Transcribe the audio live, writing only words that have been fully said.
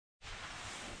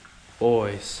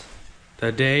Boys,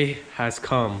 the day has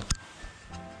come.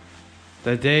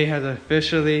 The day has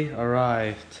officially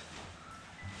arrived.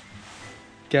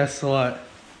 Guess what?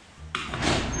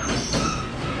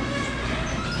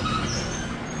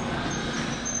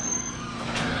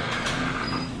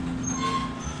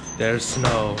 There's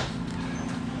snow.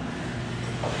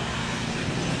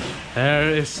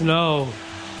 There is snow.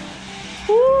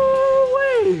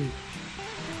 Woo-wee!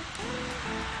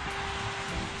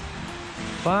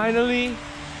 Finally,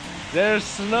 there's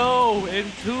snow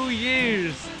in 2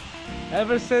 years.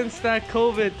 Ever since that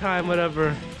COVID time,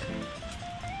 whatever.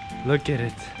 Look at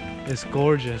it. It's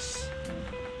gorgeous.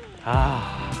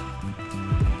 Ah.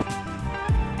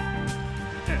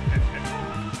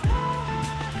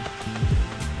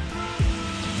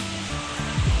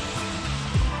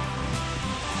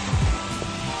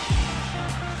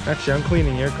 Actually, I'm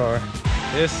cleaning your car.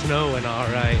 It's snowing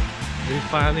alright. We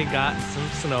finally got some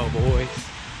snow, boys.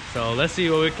 So let's see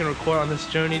what we can record on this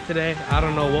journey today. I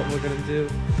don't know what we're gonna do.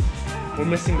 We're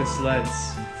missing the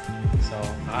sleds. So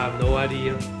I have no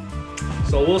idea.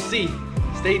 So we'll see.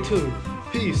 Stay tuned.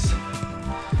 Peace.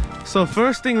 So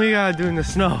first thing we gotta do in the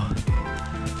snow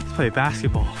is play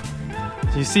basketball.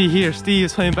 So you see here, Steve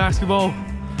is playing basketball.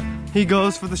 He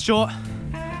goes for the shot.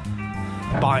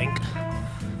 Boink.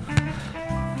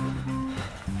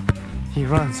 He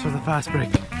runs for the fast break.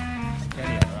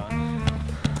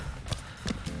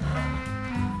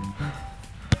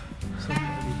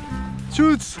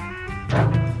 Shoots!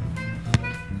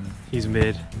 He's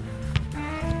mid.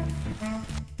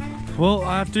 Well,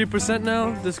 I have 3%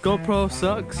 now. This GoPro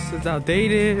sucks. It's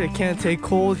outdated. It can't take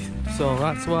cold, so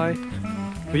that's why.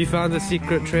 We found a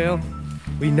secret trail.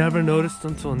 We never noticed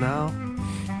until now,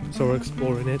 so we're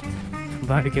exploring it.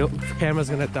 But the camera's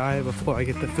gonna die before I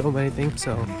get to film anything,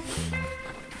 so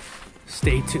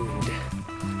stay tuned.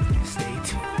 Stay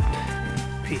tuned.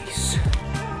 Peace.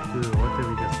 Dude, what did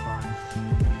we just find?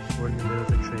 We're in the middle of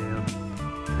the trail.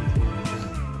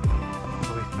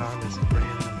 But we found this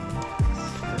random.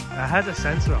 It has a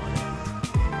sensor on it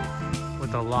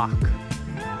with a lock.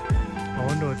 I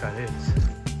wonder what that is.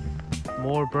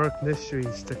 More Burke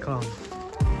mysteries to come.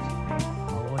 I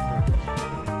wonder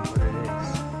what it is.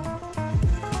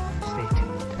 Stay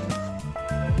tuned.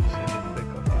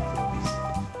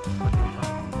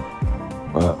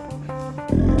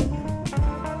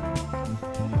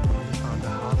 Found the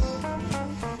house.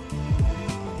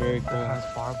 Very cool. It has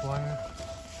barbed wire.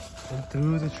 And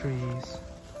through the trees,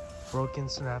 broken,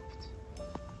 snapped.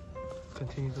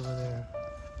 Continues over there.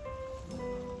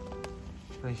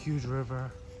 And a huge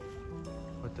river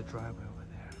with the driveway over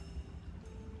there.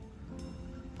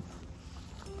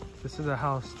 This is a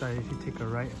house that if you take a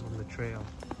right on the trail,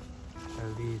 that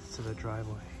leads to the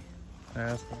driveway.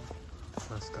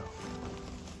 Let's go.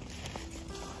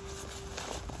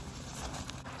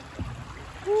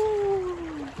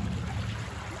 Woo.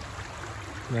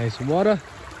 Nice water.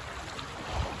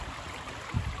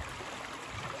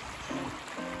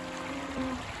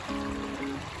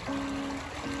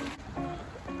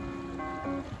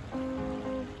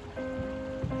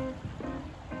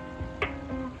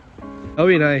 That'll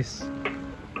be nice.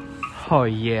 Oh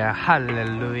yeah,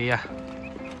 hallelujah.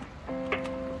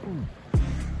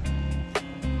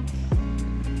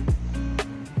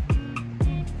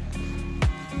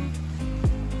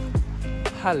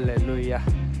 Hallelujah.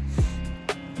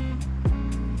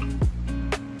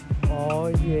 Oh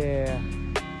yeah.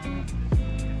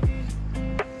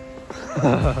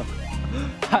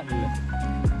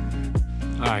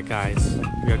 Alright guys,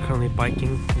 we are currently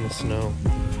biking in the snow.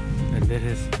 And it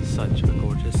is such a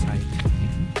gorgeous sight.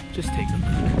 Just take a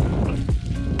look.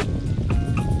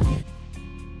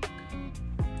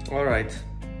 Alright,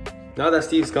 now that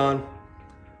Steve's gone,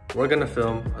 we're gonna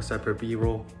film a separate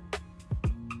B-roll.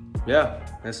 Yeah,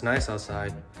 it's nice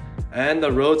outside. And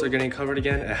the roads are getting covered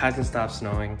again. It hasn't stopped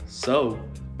snowing, so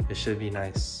it should be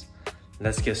nice.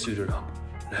 Let's get suited up.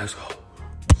 Let's go.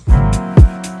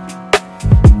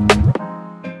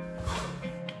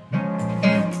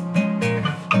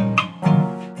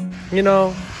 You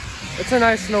know, it's a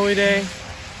nice snowy day.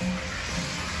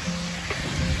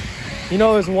 You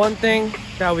know, there's one thing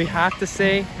that we have to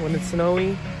say when it's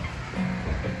snowy.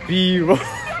 B-roll.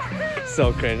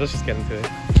 So cringe. Let's just get into it.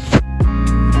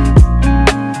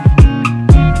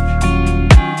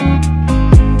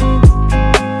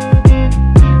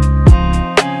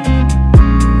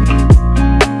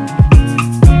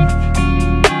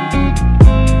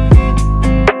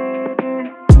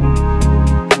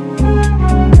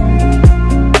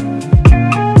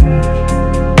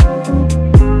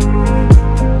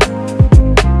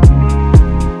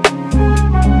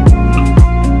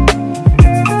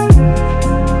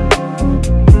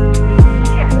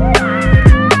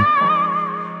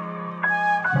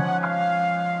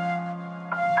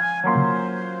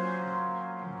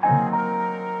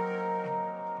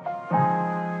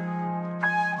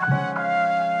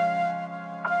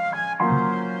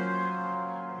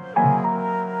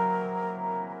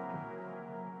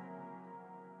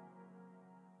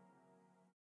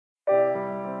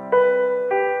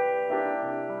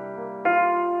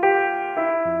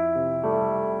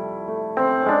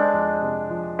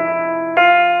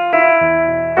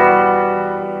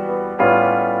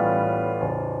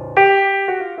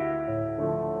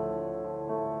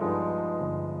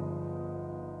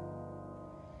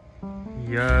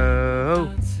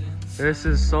 This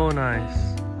is so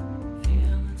nice.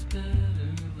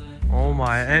 Oh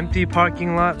my, empty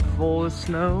parking lot full of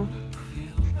snow.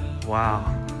 Wow,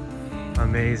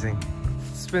 amazing.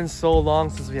 It's been so long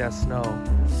since we had snow.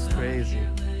 It's crazy.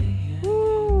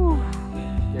 Woo!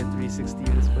 Get 360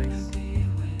 in this place.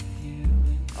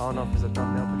 I don't know if there's a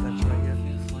thumbnail potential right here.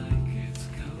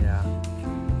 Yeah,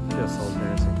 feels so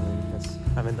embarrassing.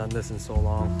 I haven't done this in so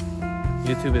long.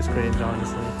 YouTube is cringe,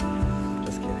 honestly.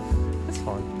 Just kidding. It's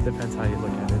fun. Depends how you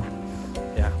look at it.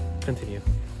 Yeah, continue.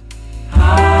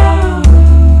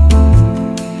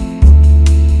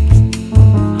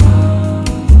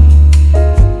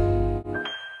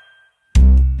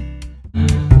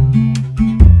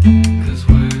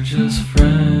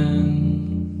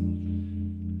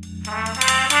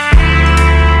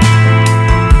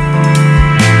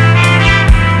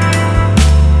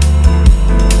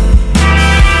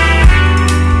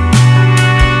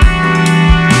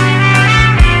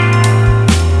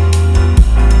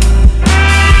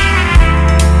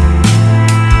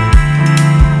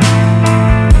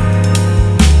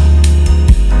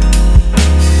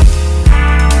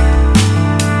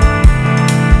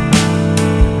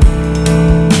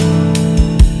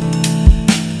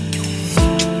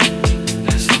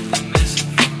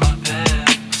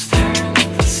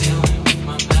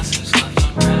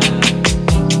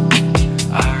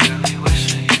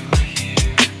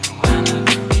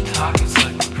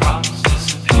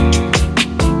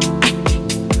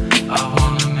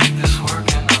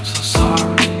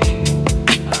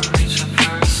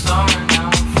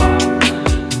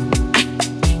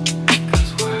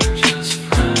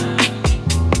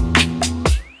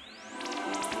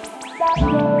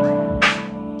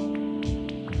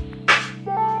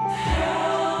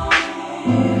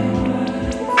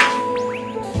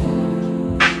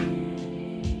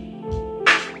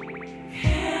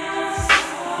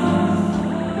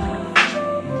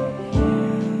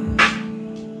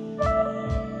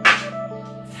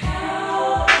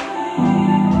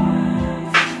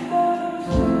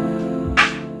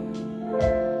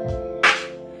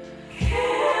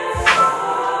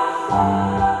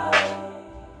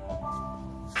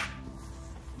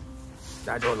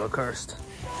 That door look cursed.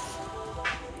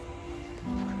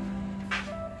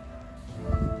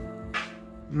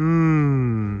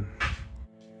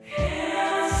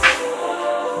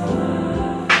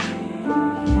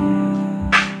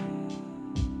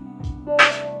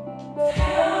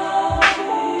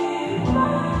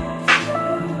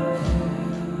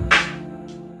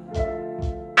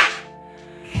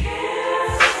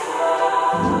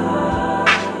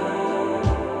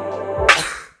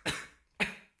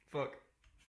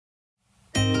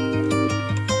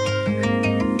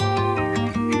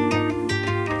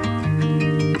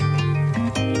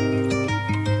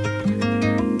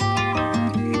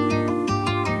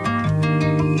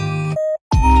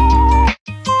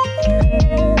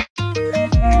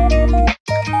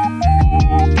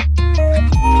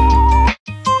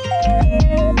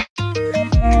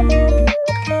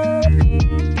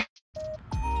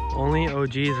 Only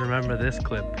OGs remember this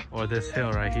clip or this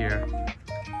hill right here.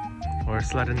 We're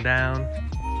sledding down.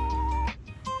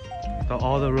 But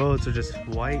all the roads are just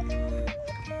white.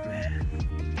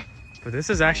 Man. But this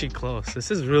is actually close.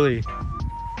 This is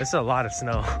a lot of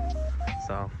snow.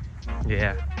 So,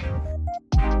 yeah.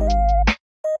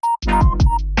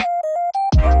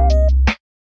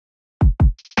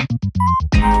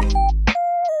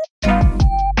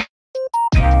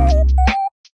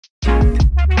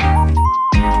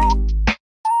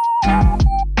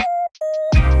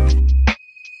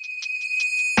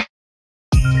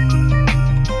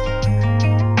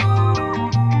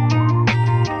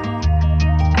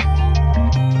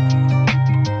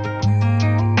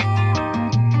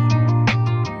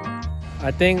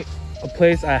 I think a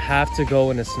place I have to go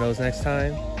when it snows next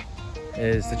time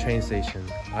is the train station.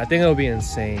 I think it'll be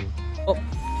insane. Oh,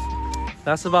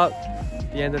 that's about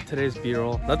the end of today's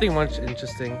B-roll. Nothing much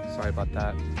interesting, sorry about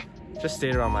that. Just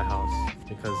stayed around my house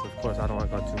because of course I don't want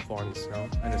to go too far in the snow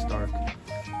and it's dark.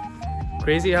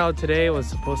 Crazy how today was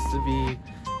supposed to be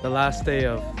the last day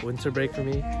of winter break for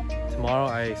me. Tomorrow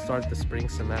I start the spring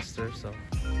semester, so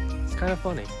it's kind of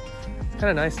funny. It's kind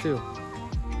of nice too.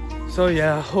 So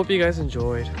yeah, hope you guys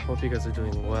enjoyed. Hope you guys are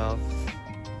doing well.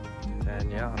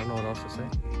 And yeah, I don't know what else to say.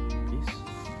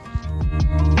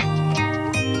 Peace.